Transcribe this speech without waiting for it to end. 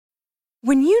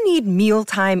When you need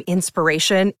mealtime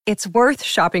inspiration, it's worth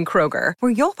shopping Kroger,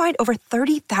 where you'll find over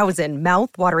 30,000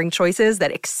 mouth-watering choices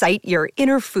that excite your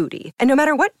inner foodie. And no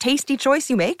matter what tasty choice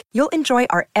you make, you'll enjoy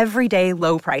our everyday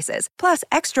low prices, plus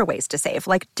extra ways to save,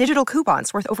 like digital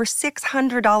coupons worth over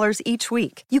 $600 each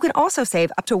week. You can also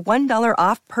save up to $1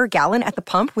 off per gallon at the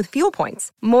pump with fuel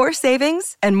points. More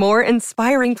savings and more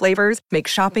inspiring flavors make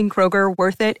shopping Kroger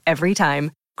worth it every time.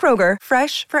 Kroger,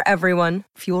 fresh for everyone.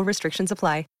 Fuel restrictions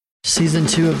apply. Season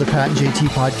 2 of the Pat and JT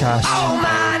podcast. Oh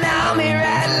man, I'm here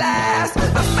at last.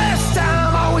 The best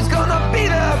time, always gonna be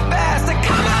the best.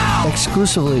 Come on!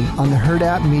 Exclusively on the Herd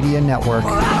App Media Network.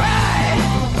 All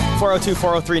right.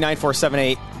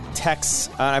 402-403-9478. Text.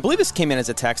 I believe this came in as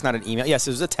a text, not an email. Yes, it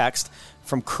was a text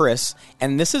from Chris.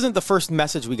 And this isn't the first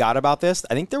message we got about this.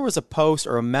 I think there was a post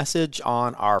or a message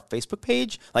on our Facebook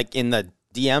page, like in the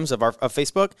DMs of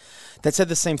Facebook, that said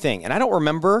the same thing. And I don't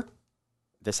remember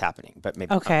this happening, but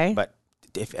maybe okay. But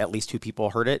if at least 2 people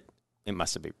heard it, it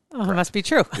must be. Oh, it must be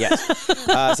true. Yes.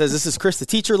 Says, this is Chris, the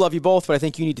teacher. Love you both, but I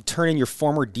think you need to turn in your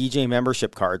former DJ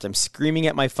membership cards. I'm screaming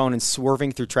at my phone and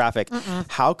swerving through traffic.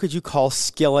 How could you call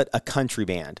Skillet a country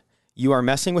band? You are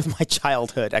messing with my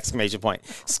childhood! !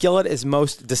 Skillet is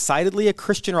most decidedly a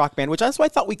Christian rock band, which that's why I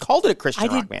thought we called it a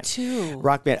Christian rock band. Too.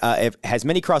 Rock band. It has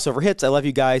many crossover hits. I love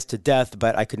you guys to death,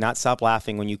 but I could not stop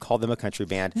laughing when you called them a country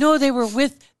band. No, they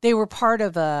were part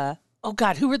of a, oh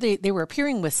God, who were they? They were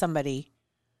appearing with somebody.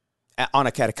 At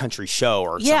a country show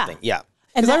or something. Yeah.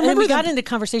 And then we got into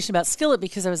conversation about Skillet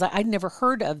because I was like, I'd never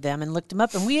heard of them and looked them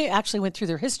up. And we actually went through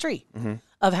their history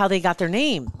of how they got their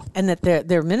name and that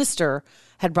their minister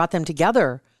had brought them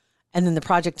together. And then the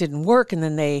project didn't work. And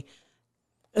then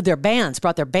their bands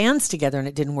brought their bands together and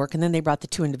it didn't work. And then they brought the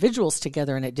 2 individuals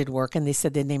together and it did work. And they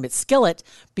said they'd name it Skillet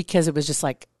because it was just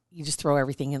like, you just throw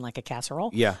everything in like a casserole.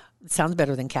 Yeah. It sounds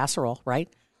better than casserole, right?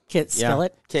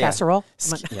 Skillet, casserole.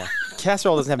 Yeah.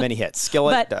 Casserole doesn't have many hits.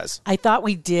 Skillet does. I thought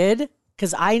we did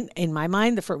because in my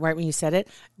mind, right when you said it,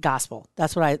 gospel.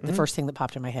 That's what the first thing that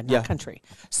popped in my head, not country.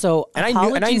 So I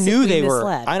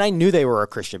knew they were a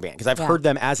Christian band because I've heard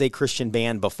them as a Christian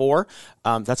band before.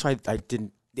 That's why I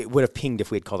didn't. It would have pinged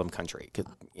if we had called them country.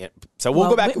 So we'll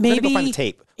go back. We're going to go find the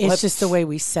tape. It's just the way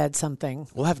we said something.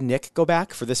 We'll have Nick go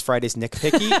back for this Friday's Nick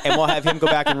Picky, and we'll have him go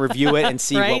back and review it and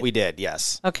see what we did.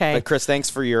 Yes. Okay. But Chris, thanks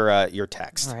for your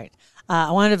text. All right.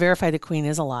 I wanted to verify the Queen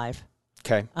is alive.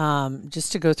 Okay.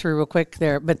 Just to go through real quick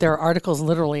there, but there are articles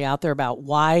literally out there about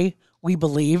why we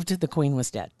believed the Queen was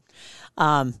dead.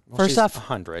 First off,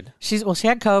 100. She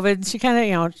had COVID. She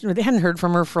kind of, they hadn't heard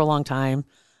from her for a long time.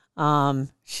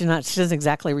 She doesn't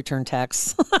exactly return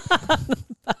texts,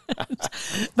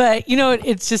 but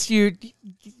it's just you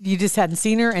just hadn't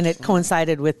seen her, and it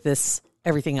coincided with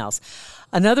everything else.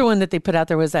 Another one that they put out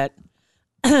there was that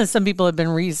some people have been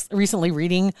recently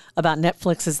reading about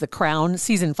Netflix's The Crown.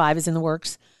 Season 5 is in the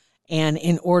works, and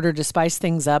in order to spice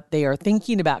things up, they are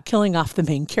thinking about killing off the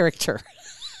main character.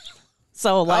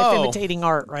 So life imitating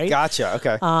art, right? Gotcha.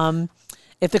 Okay.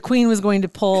 If the Queen was going to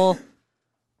pull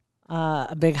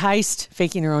a big heist,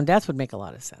 faking her own death would make a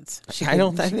lot of sense. I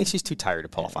think she's too tired to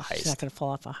pull off a heist. She's not going to pull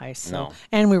off a heist. So. No.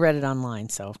 And we read it online,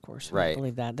 so of course we right.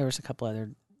 believe that. There was a couple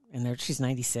other in there. She's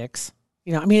 96.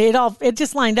 It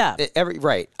just lined up.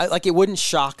 Right. Like it wouldn't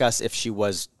shock us if she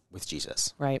was with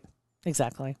Jesus. Right.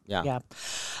 Exactly. Yeah.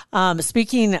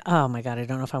 Speaking, oh my God, I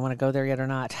don't know if I want to go there yet or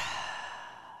not.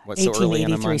 What, so early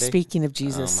on a Monday? Speaking of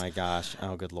Jesus. Oh my gosh.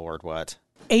 Oh, good Lord. What?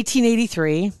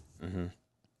 1883,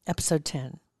 episode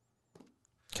 10.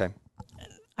 Okay.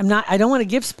 I don't want to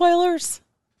give spoilers,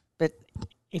 but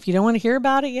if you don't want to hear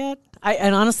about it yet,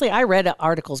 and honestly, I read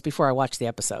articles before I watched the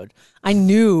episode. I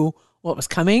knew what was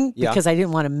coming because I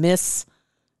didn't want to miss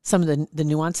some of the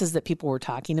nuances that people were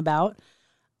talking about,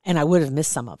 and I would have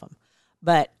missed some of them.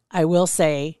 But I will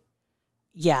say,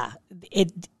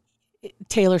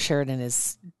 Taylor Sheridan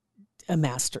is a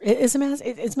master.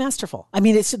 It's masterful. I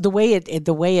mean, it's the way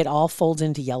it all folds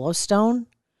into Yellowstone,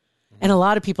 and a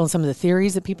lot of people and some of the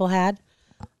theories that people had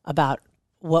about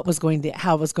how it was going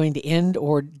to end,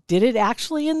 or did it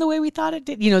actually end the way we thought it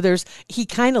did? He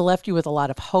kind of left you with a lot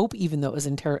of hope, even though it was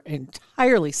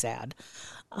entirely sad.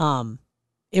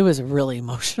 It was really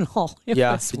emotional. Did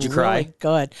you cry? Really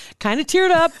good. Kind of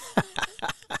teared up.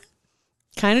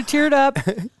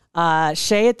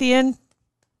 Shay at the end,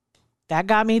 that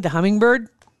got me. The hummingbird,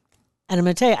 and I'm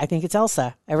going to tell you, I think it's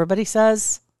Elsa. Everybody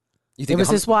says you think it was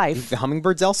his wife. The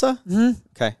hummingbird's Elsa? Mm-hmm.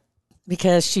 Okay.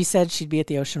 Because she said she'd be at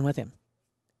the ocean with him.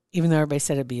 Even though everybody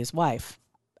said it'd be his wife.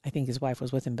 I think his wife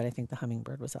was with him, but I think the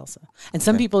hummingbird was Elsa. And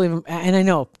some people even, and I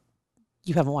know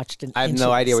you haven't watched it. I have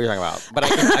no idea what you're talking about, but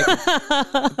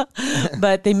I can.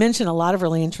 But they mention a lot of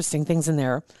really interesting things in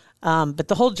there. But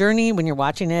the whole journey when you're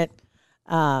watching it,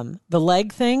 the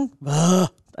leg thing, I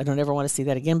don't ever want to see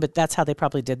that again. But that's how they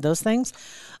probably did those things.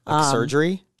 Like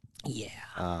surgery?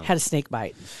 Yeah. Had a snake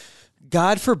bite.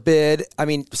 God forbid. I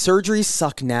mean, surgeries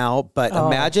suck now, but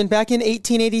imagine back in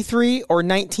 1883 or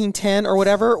 1910 or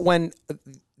whatever when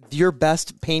your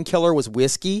best painkiller was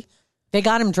whiskey. They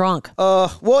got him drunk.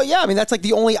 Well, yeah. I mean, that's like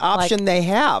the only option they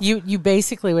have. You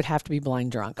basically would have to be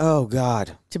blind drunk. Oh,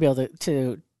 God. To be able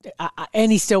to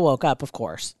and he still woke up, of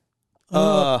course.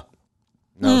 No,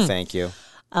 thank you.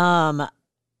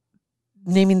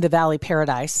 Naming the Valley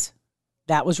Paradise.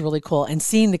 That was really cool. And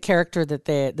seeing the character that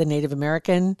the Native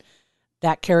American,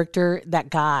 that character, that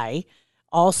guy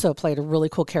also played a really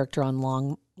cool character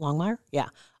on Longmire. Yeah.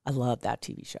 I love that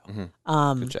TV show.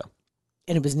 Good show.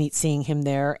 And it was neat seeing him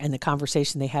there and the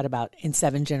conversation they had about in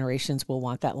 7 generations, we'll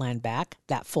want that land back.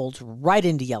 That folds right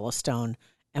into Yellowstone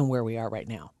and where we are right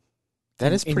now.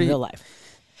 That is pretty in real life.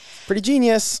 Pretty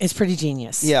genius. It's pretty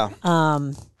genius. Yeah.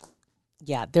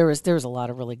 Yeah, there was a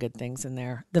lot of really good things in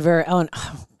there.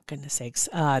 Goodness sakes.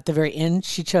 At the very end,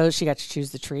 she got to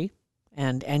choose the tree.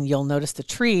 And you'll notice the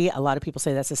tree, a lot of people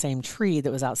say that's the same tree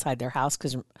that was outside their house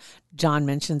because John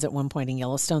mentions at one point in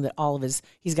Yellowstone that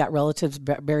he's got relatives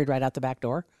buried right out the back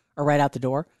door or right out the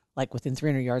door, like within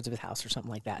 300 yards of his house or something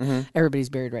like that. Everybody's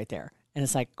buried right there. And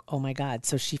it's like, oh my God.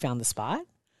 So she found the spot?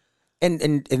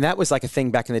 And that was like a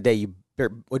thing back in the day. You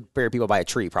would bury people by a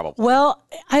tree probably. Well,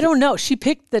 I don't know. She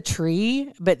picked the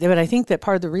tree, but I think that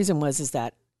part of the reason is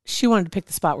that she wanted to pick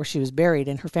the spot where she was buried,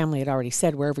 and her family had already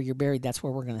said, wherever you're buried, that's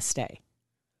where we're going to stay.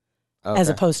 Okay. As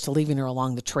opposed to leaving her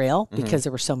along the trail because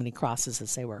there were so many crosses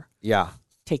as they were. Yeah.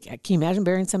 Can you imagine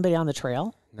burying somebody on the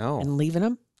trail? No. And leaving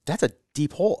them? That's a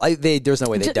deep hole. There's no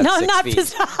way they dug 6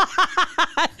 feet.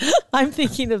 I'm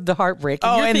thinking of the heartbreak.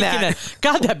 Oh, you're and thinking that.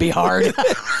 God, that'd be hard.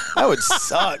 That would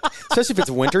suck. Especially if it's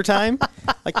wintertime.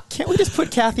 Like, can't we just put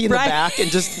Kathy in the back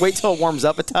and just wait till it warms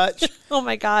up a touch? Oh,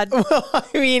 my God. Well, I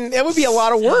mean, it would be a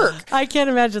lot of work. I can't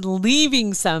imagine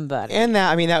leaving somebody. And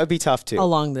that would be tough, too.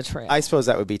 Along the trail. I suppose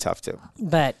that would be tough, too.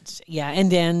 But, yeah,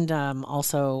 and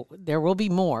also, there will be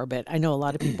more, but I know a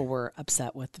lot of people were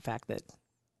upset with the fact that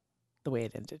the way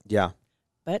it ended. Yeah.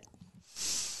 But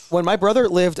when my brother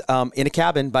lived in a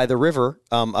cabin by the river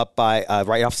up by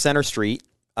right off Center Street,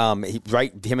 him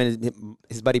and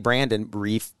his buddy Brandon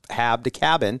rehabbed a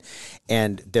cabin,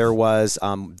 and there was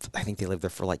I think they lived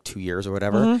there for like 2 years or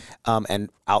whatever.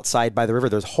 And outside by the river,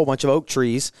 there's a whole bunch of oak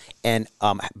trees, and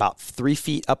about 3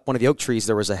 feet up one of the oak trees,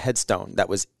 there was a headstone that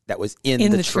was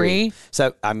in the tree.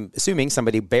 So I'm assuming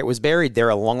somebody was buried there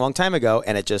a long, long time ago,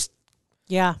 and it just.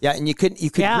 Yeah, and you could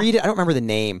read it. I don't remember the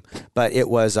name, but it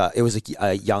was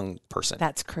a young person.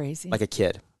 That's crazy. Like a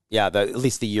kid. Yeah, at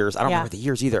least the years. I don't remember the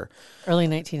years either. Early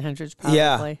 1900s, probably.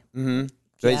 Yeah. Mm-hmm.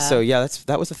 Yeah. So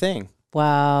that was the thing.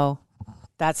 Wow,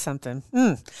 that's something.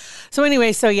 So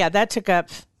anyway, that took up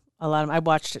a lot of. I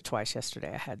watched it twice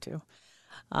yesterday. I had to.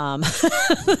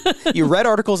 You read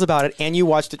articles about it and you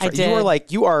watched it. I did.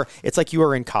 It's like you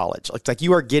are in college. It's like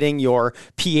you are getting your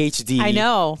PhD. I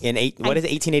know. In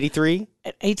 1883?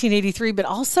 1883, but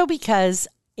also because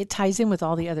it ties in with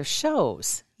all the other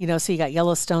shows. So you got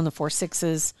Yellowstone, the 4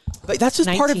 Sixes. But that's just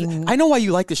part of it. I know why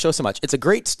you like this show so much. It's a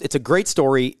great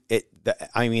story.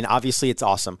 Obviously it's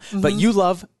awesome, but you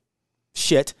love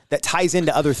shit that ties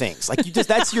into other things. Like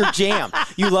that's your jam.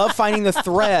 You love finding the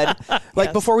thread.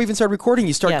 Like before we even started recording,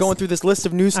 you start going through this list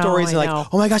of news stories and like,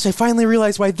 oh my gosh, I finally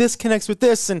realized why this connects with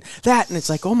this and that. And it's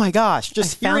like, oh my gosh,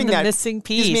 just hearing that missing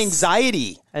piece gives me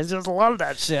anxiety. I just love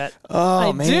that shit.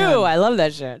 Oh, man. I do. I love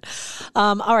that shit.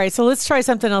 All right. So let's try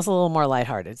something else a little more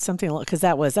lighthearted. Because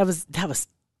that was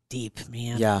deep,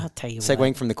 man. Yeah. I'll tell you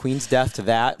Segueing from the Queen's death to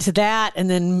that. And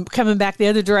then coming back the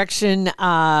other direction,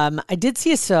 I did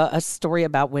see a story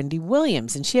about Wendy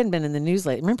Williams, and she hadn't been in the news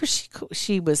lately. Remember,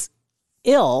 she was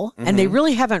ill, and they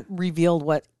really haven't revealed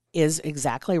what is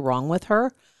exactly wrong with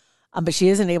her, but she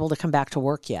isn't able to come back to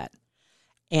work yet.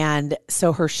 And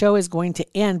so her show is going to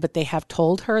end, but they have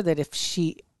told her that if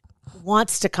she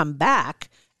wants to come back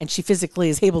and she physically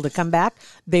is able to come back,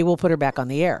 they will put her back on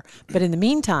the air. But in the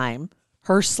meantime,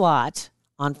 her slot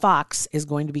on Fox is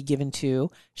going to be given to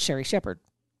Sherri Shepherd.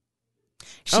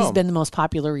 She's been the most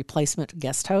popular replacement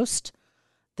guest host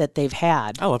that they've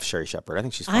had. I love Sherri Shepherd. I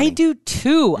think she's funny. I do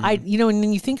too. And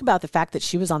when you think about the fact that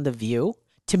she was on The View,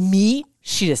 to me,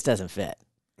 she just doesn't fit.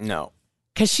 No.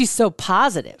 Because she's so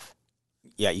positive.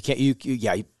 Yeah, you can't.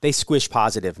 They squish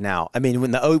positive now. I mean,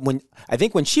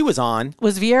 when she was on,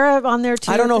 was Vieira on there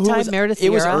too? I don't know at the who time? was. Meredith Vieira? It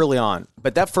was early on,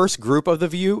 but that first group of The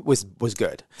View was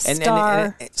good.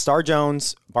 And Star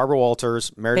Jones, Barbara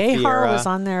Walters, Meredith Behar Vieira was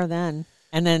on there then.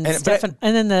 And then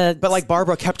But like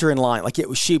Barbara kept her in line. Like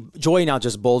Joy now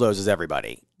just bulldozes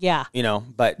everybody. Yeah. You know,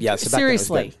 but yeah. So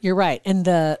Seriously, you're right. And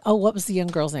what was the young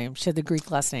girl's name? She had the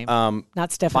Greek last name. Not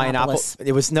Stephanopoulos.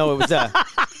 It was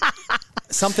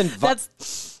something.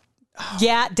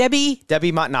 Debbie.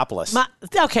 Debbie Matenopoulos.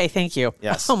 Okay, thank you.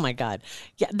 Yes. Oh my God.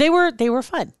 Yeah, they were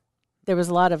fun. There was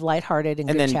a lot of lighthearted and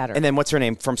good chatter. And then what's her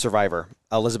name from Survivor?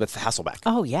 Elizabeth Hasselbeck.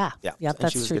 Oh yeah. Yeah. Yep,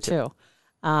 that's true too.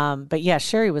 But yeah,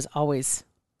 Sherry was always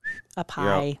up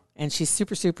high, and she's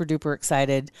super, super duper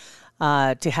excited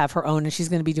to have her own, and she's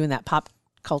going to be doing that pop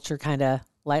culture kind of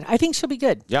light. I think she'll be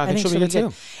good. Yeah, I think she'll be good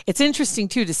too. It's interesting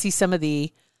too to see some of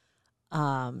the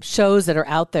shows that are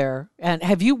out there. And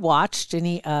have you watched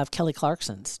any of Kelly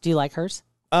Clarkson's? Do you like hers?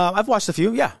 I've watched a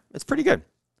few. Yeah, it's pretty good.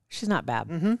 She's not bad.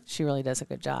 Mm-hmm. She really does a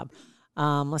good job.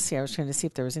 Let's see. I was trying to see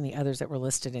if there was any others that were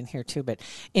listed in here too. But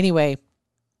anyway,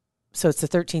 so it's the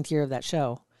 13th year of that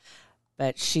show.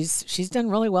 But she's done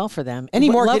really well for them.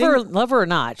 Love her or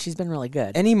not, she's been really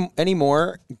good. Any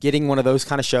more getting one of those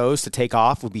kind of shows to take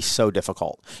off would be so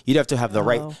difficult. You'd have to have the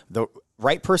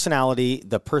right personality,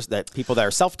 that people that are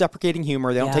self-deprecating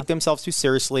humor. They don't take themselves too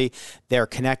seriously. They're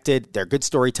connected. They're good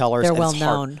storytellers. They're well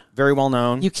known. Very well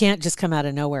known. You can't just come out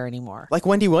of nowhere anymore. Like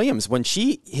Wendy Williams when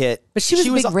she hit. But she was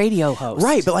a big radio host.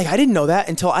 Right, but like I didn't know that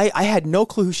until I had no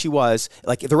clue who she was.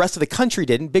 Like the rest of the country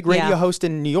didn't. Big radio host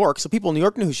in New York, so people in New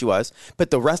York knew who she was. But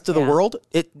the rest of the world,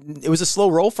 it was a slow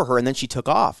roll for her, and then she took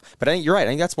off. But I think you're right. I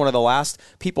think that's one of the last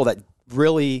people that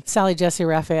really. Sally Jesse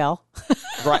Raphael.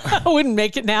 Right. Wouldn't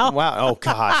make it now. Wow. Oh,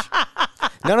 gosh.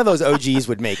 None of those OGs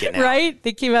would make it now. Right?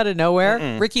 They came out of nowhere.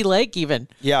 Mm-mm. Ricky Lake, even.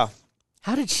 Yeah.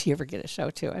 How did she ever get a show,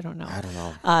 too? I don't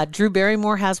know. Drew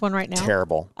Barrymore has one right now.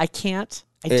 Terrible. I can't.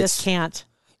 I just can't.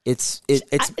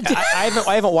 I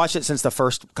haven't watched it since the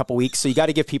first couple weeks, so you got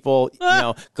to give people,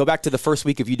 go back to the first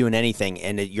week of you doing anything,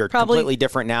 and you're completely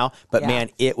different now. But man,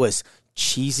 it was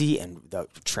cheesy, and the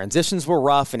transitions were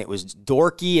rough, and it was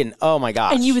dorky, and oh my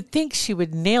gosh. And you would think she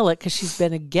would nail it because she's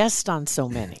been a guest on so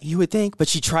many. You would think, but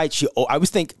she tried. I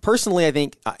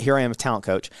think here I am a talent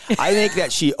coach. I think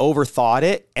that she overthought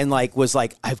it and was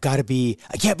like, I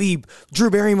can't be Drew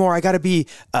Barrymore. I got to be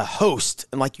a host,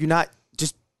 and you're not.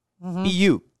 Just be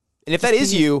you. And if that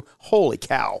is you, holy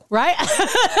cow. Right?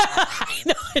 I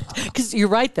know. Because you're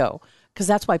right, though. Because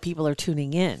that's why people are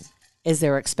tuning in, is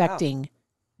they're expecting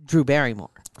Drew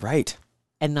Barrymore. Right.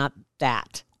 And not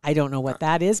that. I don't know what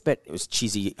that is, but... It was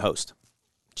cheesy host.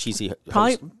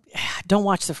 Probably don't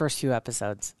watch the first few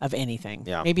episodes of anything.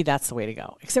 Yeah. Maybe that's the way to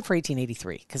go. Except for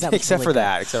 1883. Because that was Except for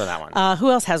that one. Who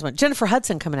else has one? Jennifer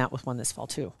Hudson coming out with one this fall,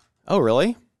 too. Oh,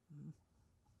 really?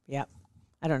 Yeah.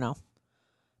 I don't know.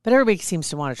 But everybody seems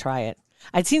to want to try it.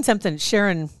 I'd seen something,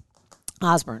 Sharon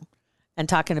Osbourne, and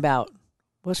talking about,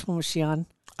 which one was she on?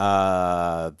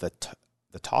 The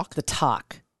Talk? The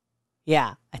Talk.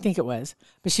 Yeah, I think it was.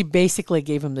 But she basically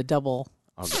gave him the double.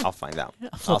 I'll find out.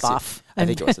 Flip off. I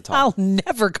think it was The Talk. I'll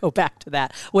never go back to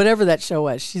that. Whatever that show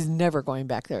was, she's never going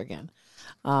back there again.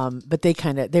 But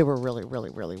they were really,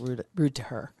 really, really rude to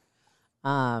her.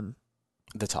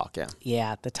 The Talk, yeah.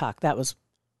 Yeah, The Talk. That was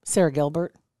Sarah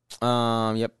Gilbert.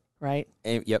 Yep. Right?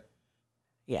 Yep.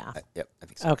 Yeah. Yep, I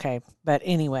think so. Okay. But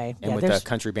anyway. And with the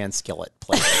country band Skillet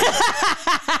playing.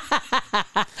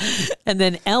 And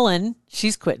then Ellen,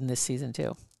 she's quitting this season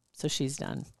too. So she's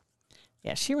done.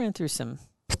 Yeah, she ran through some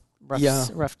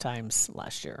rough times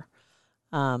last year.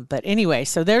 But anyway,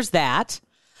 so there's that.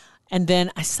 And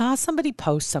then I saw somebody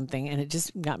post something, and it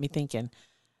just got me thinking,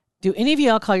 do any of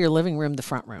y'all call your living room the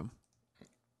front room?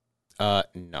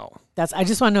 No. I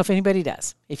just want to know if anybody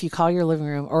does. If you call your living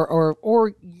room or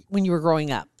when you were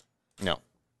growing up. No.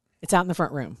 It's out in the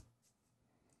front room.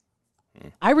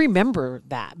 I remember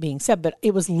that being said, but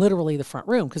it was literally the front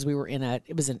room because we were in a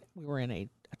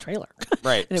trailer.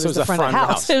 Right. And it was the front of the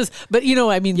house. It was, but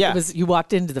it was, you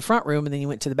walked into the front room and then you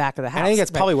went to the back of the house. And I think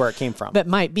that's probably where it came from. But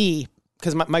might be.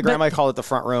 Because my grandma called it the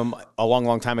front room a long,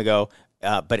 long time ago.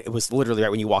 But it was literally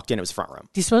right when you walked in, it was the front room.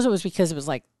 Do you suppose it was because it was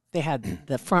they had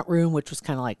the front room, which was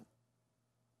kind of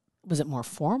was it more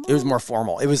formal? It was more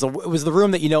formal. It was the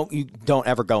room that you don't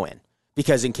ever go in.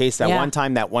 Because in case that one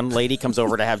time that one lady comes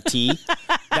over to have tea,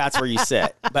 that's where you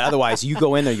sit. But otherwise, you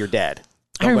go in there, you're dead.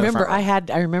 I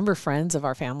remember friends of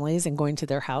our families and going to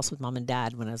their house with mom and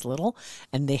dad when I was little,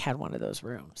 and they had one of those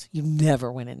rooms. You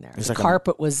never went in there. The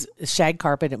carpet was shag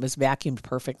carpet. It was vacuumed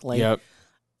perfectly. Yep.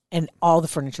 And all the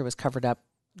furniture was covered up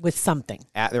with something.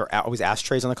 There were always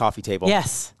ashtrays on the coffee table.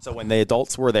 Yes. So when the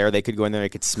adults were there, they could go in there, they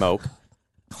could smoke,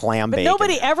 bacon.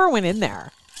 Nobody ever went in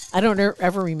there. I don't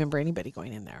ever remember anybody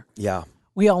going in there. Yeah.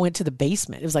 We all went to the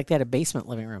basement. It was like they had a basement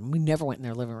living room. We never went in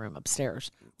their living room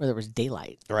upstairs where there was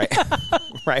daylight. Right.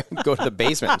 Right. Go to the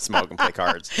basement and smoke and play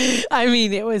cards. I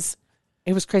mean, it was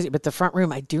crazy. But the front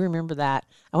room, I do remember that.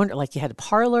 I wonder, like, you had a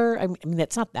parlor. I mean,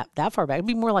 that's not that far back. It'd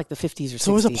be more like the 50s or 60s.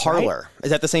 So it was a parlor. Right?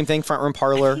 Is that the same thing? Front room,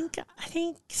 parlor? I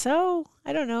think so.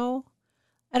 I don't know.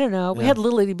 We had a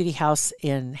little itty bitty house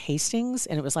in Hastings,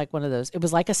 and it was like one of those. It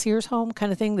was like a Sears home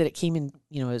kind of thing that it came in.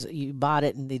 You bought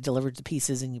it and they delivered the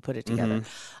pieces and you put it together.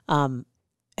 And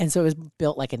so it was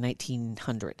built like in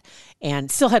 1900,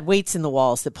 and still had weights in the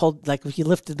walls that pulled. Like if you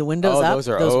lifted the windows up,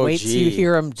 those weights you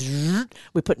hear them.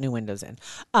 We put new windows in,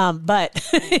 but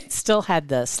it still had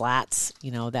the slats.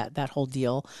 That whole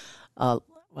deal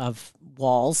of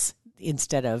walls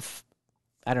instead of.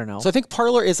 I don't know. So I think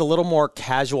parlor is a little more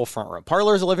casual front room.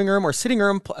 Parlor is a living room or sitting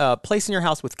room placed in your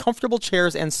house with comfortable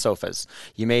chairs and sofas.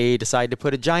 You may decide to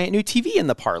put a giant new TV in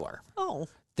the parlor. Oh.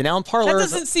 The noun parlor. That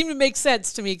doesn't seem to make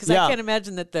sense to me because I can't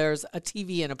imagine that there's a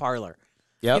TV in a parlor.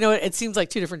 Yep. It seems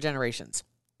like two different generations.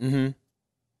 Well,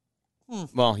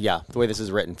 yeah, the way this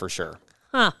is written for sure.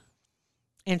 Huh.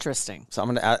 Interesting. So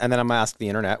I'm gonna ask the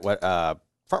internet what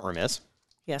front room is.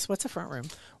 Yes, what's a front room?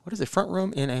 What is a front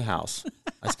room in a house?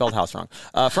 I spelled house wrong.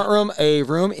 Front room, a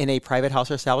room in a private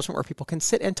house or establishment where people can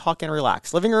sit and talk and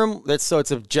relax. Living room, so it's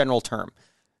a general term.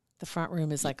 The front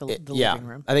room is like the living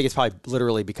room. I think it's probably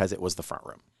literally because it was the front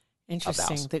room.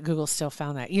 Interesting that Google still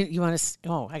found that. You want to?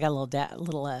 Oh, I got a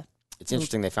little. It's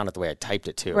interesting they found it the way I typed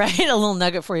it too. Right, a little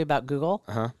nugget for you about Google.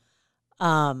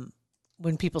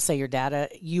 When people say your data,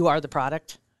 you are the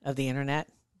product of the internet.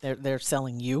 They're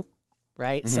selling you.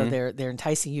 Right. So they're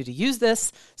enticing you to use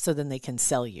this so then they can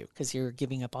sell you because you're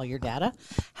giving up all your data.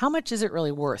 How much is it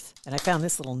really worth? And I found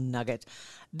this little nugget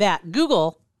that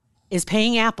Google is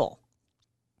paying Apple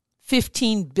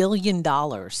 $15 billion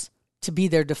to be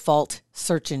their default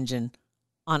search engine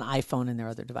on iPhone and their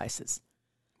other devices.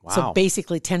 Wow. So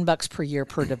basically $10 per year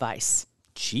per device.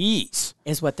 Jeez.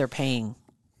 Is what they're paying.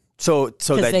 So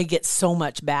that they get so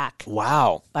much back.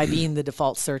 Wow. By being the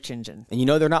default search engine. And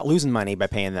they're not losing money by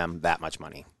paying them that much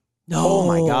money. No. Oh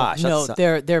my gosh. No,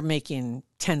 they're making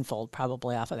tenfold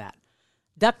probably off of that.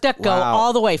 DuckDuckGo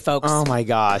all the way, folks. Oh my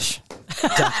gosh.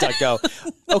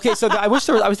 DuckDuckGo. Okay, so I was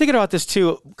thinking about this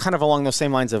too, kind of along those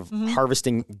same lines of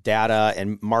harvesting data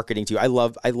and marketing to. I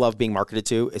love being marketed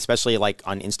to, especially like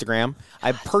on Instagram.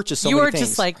 I purchased so many things. You are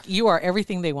just like, you are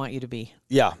everything they want you to be.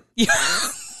 Yeah.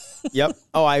 Yep.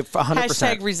 Oh, I 100%.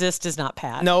 Hashtag resist is not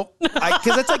Pat. No,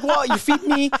 because it's like, well, you feed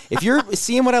me. If you're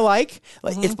seeing what I like,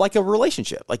 it's like a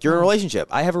relationship. Like you're in a relationship.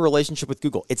 I have a relationship with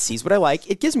Google. It sees what I like.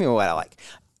 It gives me what I like.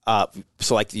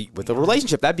 So like with a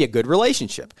relationship, that'd be a good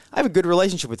relationship. I have a good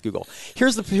relationship with Google.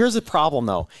 Here's the problem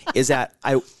though, is that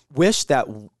I wish that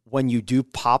when you do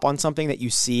pop on something that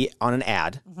you see on an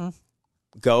ad,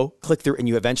 go click through and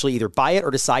you eventually either buy it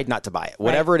or decide not to buy it,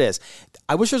 whatever it is.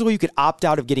 I wish there's a way you could opt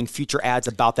out of getting future ads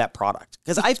about that product.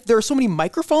 Because there are so many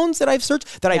microphones that I've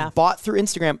searched that I bought through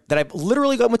Instagram that I've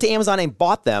literally went to Amazon and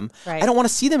bought them. Right. I don't want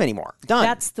to see them anymore. Done.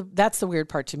 That's the weird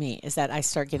part to me is that I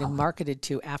start getting marketed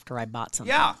to after I bought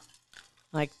something. Yeah.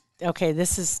 Like, okay,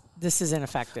 this is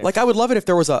ineffective. Like I would love it if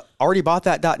there was a already bought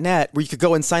that.net where you could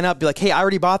go and sign up, be like, hey, I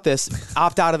already bought this,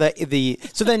 opt out of the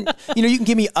so then you can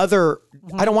give me other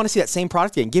I don't want to see that same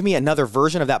product again. Give me another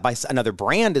version of that by another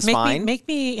brand is fine. Make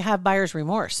me have buyer's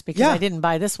remorse because I didn't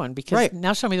buy this one because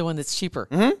now show me the one that's cheaper.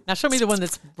 Now show me the one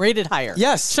that's rated higher.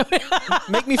 Yes.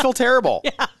 Make me feel terrible.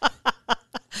 Yeah.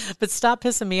 But stop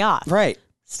pissing me off. Right.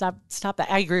 Stop that.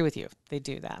 I agree with you. They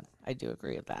do that. I do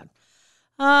agree with that.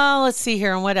 Let's see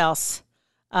here. And what else?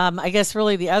 I guess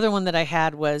really the other one that I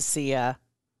had was the,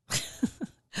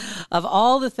 of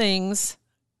all the things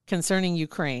concerning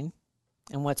Ukraine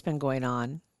and what's been going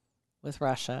on with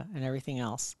Russia and everything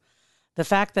else, the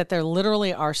fact that there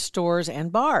literally are stores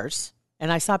and bars,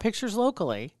 and I saw pictures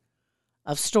locally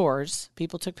of stores,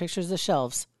 people took pictures of the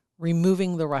shelves,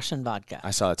 removing the Russian vodka.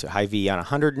 I saw that too. Hy-Vee on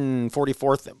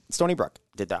 144th, Stony Brook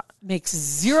did that. Makes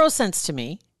zero sense to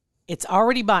me. It's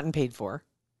already bought and paid for.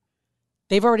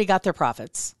 They've already got their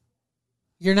profits.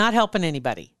 You're not helping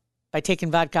anybody by taking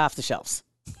vodka off the shelves.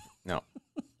 No.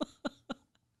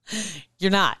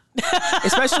 You're not.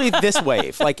 Especially this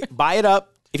wave. Like, buy it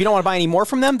up. If you don't want to buy any more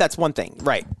from them, that's one thing.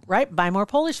 Right. Right. Buy more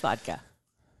Polish vodka.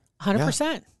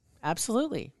 100%.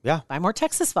 Absolutely. Yeah. Buy more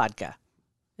Texas vodka.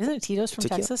 Isn't it Tito's from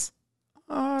Texas?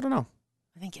 I don't know.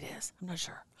 I think it is. I'm not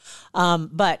sure.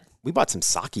 But we bought some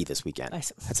sake this weekend.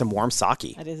 Had some warm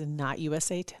sake. That is not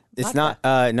USA. It's not.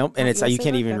 Nope. And it's you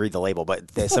can't even read the label.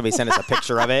 But somebody sent us a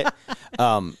picture of it.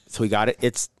 So we got it.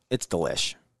 It's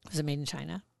delish. Was it made in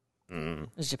China? It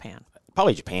was Japan.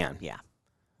 Probably Japan. Yeah.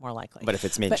 more likely. But if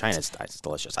it's made in China, it's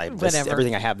delicious. Whatever.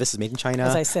 Everything I have, this is made in China.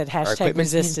 As I said, hashtag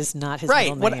resist is not his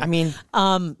right. middle name.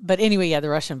 But anyway, yeah, the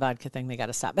Russian vodka thing, they got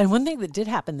to stop. And one thing that did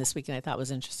happen this weekend I thought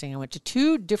was interesting, I went to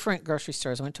 2 different grocery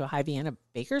stores. I went to a Hy-Vee and a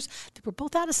Baker's. They were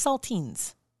both out of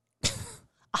saltines.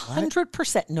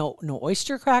 100%. No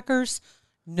oyster crackers,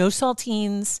 no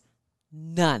saltines,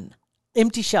 none.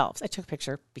 Empty shelves. I took a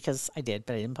picture because I did,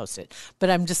 but I didn't post it. But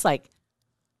I'm just like,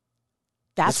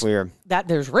 that's weird. That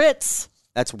there's Ritz.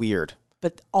 That's weird.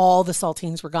 But all the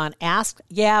saltines were gone. Asked,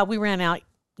 yeah, we ran out.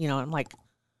 I'm like,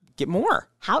 get more.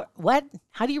 How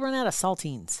do you run out of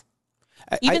saltines?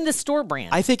 Even the store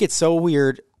brand. I think it's so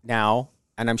weird now,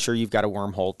 and I'm sure you've got a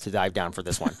wormhole to dive down for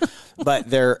this one. But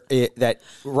that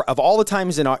of all the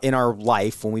times in our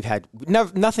life when we've had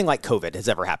nothing like COVID has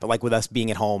ever happened, like with us being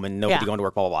at home and nobody going to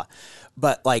work, blah, blah, blah.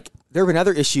 But like there have been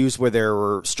other issues where there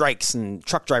were strikes and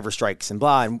truck driver strikes and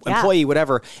blah, and employee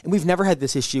whatever. And we've never had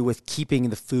this issue with keeping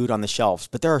the food on the shelves.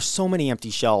 But there are so many empty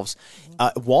shelves.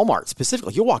 Walmart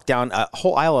specifically, you'll walk down a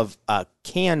whole aisle of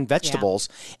canned vegetables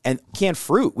and canned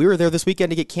fruit. We were there this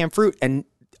weekend to get canned fruit, and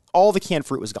all the canned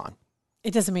fruit was gone.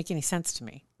 It doesn't make any sense to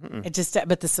me.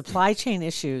 But the supply chain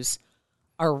issues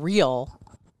are real,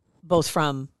 both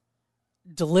from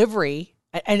delivery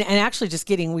and actually just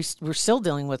getting. We're still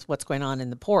dealing with what's going on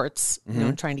in the ports,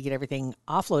 and trying to get everything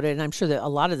offloaded. And I'm sure that a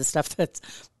lot of the stuff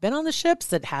that's been on the ships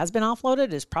that has been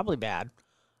offloaded is probably bad,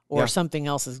 or something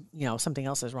else is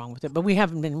wrong with it. But we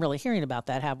haven't been really hearing about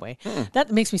that, have we?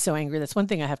 That makes me so angry. That's one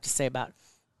thing I have to say about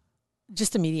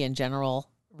just the media in general.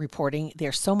 Reporting,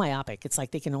 they're so myopic. It's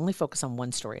like they can only focus on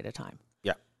one story at a time.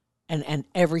 Yeah. And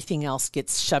everything else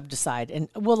gets shoved aside. And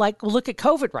look at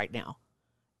COVID right now.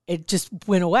 It just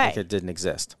went away. Like it didn't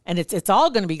exist. And it's all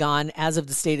going to be gone as of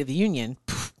the State of the Union.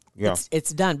 Yeah.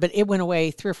 It's done. But it went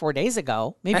away 3 or 4 days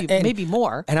ago, maybe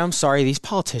more. And I'm sorry, these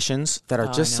politicians that are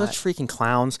just such freaking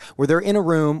clowns, where they're in a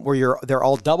room where they're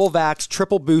all double vaxxed,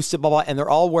 triple boosted, blah, blah, and they're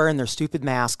all wearing their stupid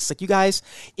masks. Like, you guys,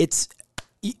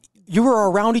 you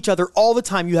are around each other all the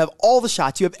time. You have all the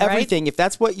shots. You have everything. Right? If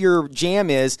that's what your jam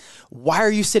is, why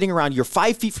are you sitting around? You're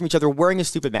 5 feet from each other wearing a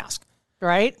stupid mask.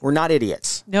 Right? We're not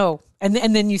idiots. No. And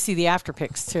then you see the after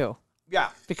pics too. Yeah.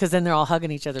 Because then they're all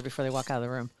hugging each other before they walk out of the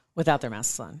room without their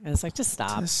masks on. And it's like, just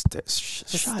stop.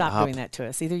 Just stop doing that to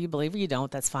us. Either you believe or you don't.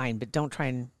 That's fine. But don't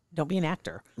be an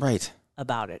actor. Right.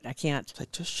 About it. I can't. It's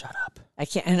like, just shut up. I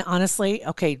can't. And honestly,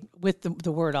 okay, with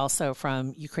the word also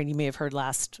from Ukraine, you may have heard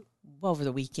over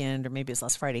the weekend, or maybe it was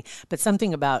last Friday, but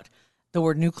something about the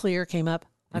word nuclear came up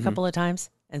a couple of times,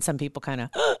 and some people kind of,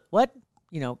 what?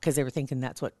 Because they were thinking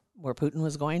that's where Putin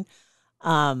was going.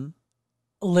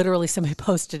 Literally, somebody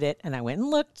posted it, and I went and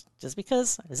looked, just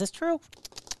because, is this true?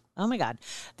 Oh my God.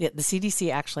 The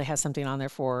CDC actually has something on there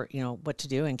for, what to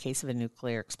do in case of a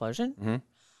nuclear explosion. Mm-hmm.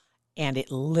 And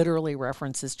it literally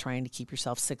references trying to keep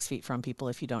yourself 6 feet from people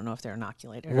if you don't know if they're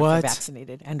inoculated or if they're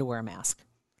vaccinated, and to wear a mask.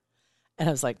 And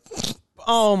I was like,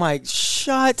 oh my,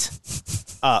 shut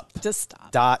up. Just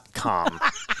stop. .com.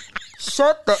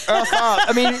 Shut the F up.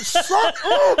 I mean, shut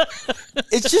up.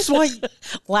 It's just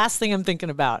last thing I'm thinking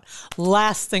about.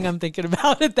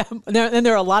 At them. And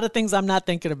there are a lot of things I'm not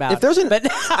thinking about. There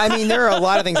are a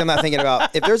lot of things I'm not thinking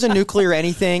about. If there's a nuclear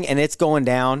anything and it's going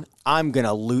down, I'm going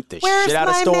to loot the shit out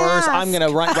of stores. Mask? I'm going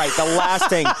to run. Right. The last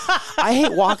thing. I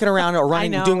hate walking around or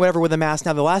running, doing whatever with a mask.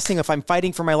 Now, the last thing, if I'm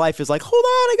fighting for my life, is like, hold on,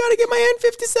 I got to get my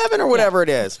N57 or whatever it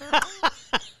is.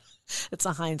 It's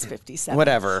a Heinz 57.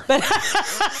 Whatever.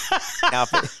 Now,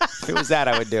 if it was that,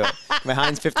 I would do it. My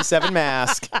Heinz 57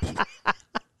 mask.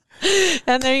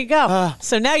 And there you go.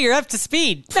 So now you're up to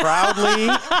speed.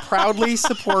 Proudly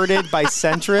supported by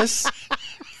Centris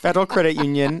Federal Credit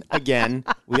Union. Again,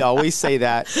 we always say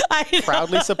that.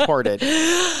 Proudly supported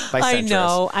by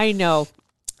Centris. I know.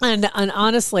 And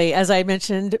honestly, as I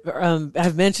mentioned,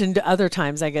 I've mentioned other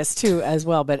times, I guess, too, as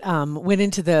well, but went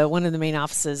into one of the main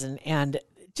offices and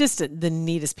just the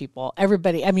neatest people.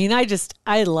 Everybody. I mean,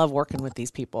 I love working with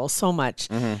these people so much,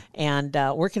 and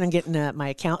working on getting my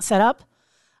account set up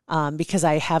because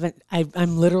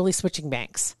I'm literally switching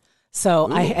banks. So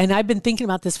I've been thinking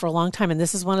about this for a long time, and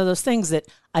this is one of those things that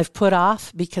I've put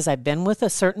off because I've been with a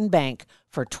certain bank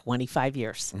for 25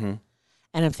 years, and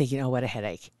I'm thinking, oh, what a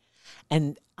headache.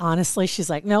 And honestly, she's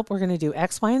like, nope, we're going to do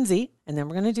X, Y, and Z, and then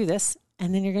we're going to do this,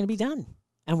 and then you're going to be done,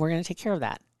 and we're going to take care of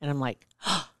that. And I'm like,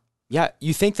 yeah,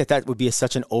 you think that would be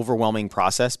such an overwhelming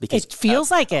process because it feels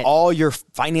like it. All your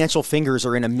financial fingers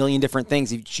are in a million different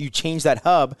things. If you change that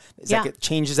hub, it's like it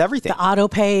changes everything. The auto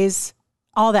pays,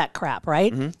 all that crap,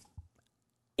 right? Mm-hmm.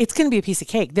 It's going to be a piece of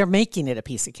cake. They're making it a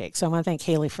piece of cake. So I want to thank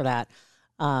Haley for that,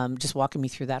 just walking me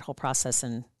through that whole process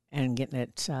and and getting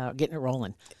it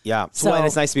rolling. Yeah. So and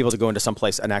it's nice to be able to go into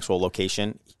someplace, an actual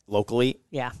location locally.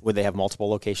 Yeah. Where they have multiple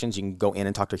locations. You can go in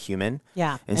and talk to a human.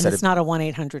 Yeah. And it's not a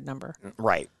 1-800 number.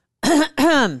 Right.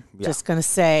 Just going to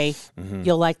say,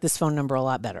 you'll like this phone number a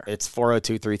lot better. It's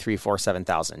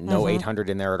 402-334-7000. No 800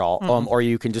 in there at all. Or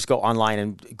you can just go online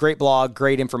and great blog,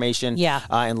 great information. Yeah.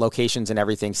 And locations and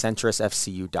everything,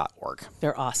 centrusfcu.org.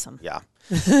 They're awesome. Yeah.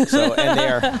 So, and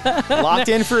they're locked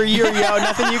in for a year,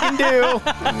 nothing you can do.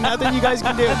 Nothing you guys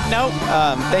can do. Nope.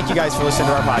 Thank you guys for listening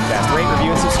to our podcast. Rate,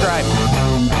 review, and subscribe.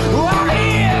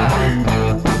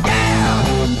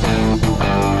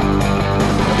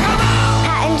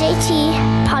 Pat and JT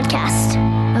Podcast,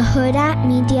 a Hurrdat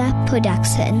Media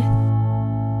Production.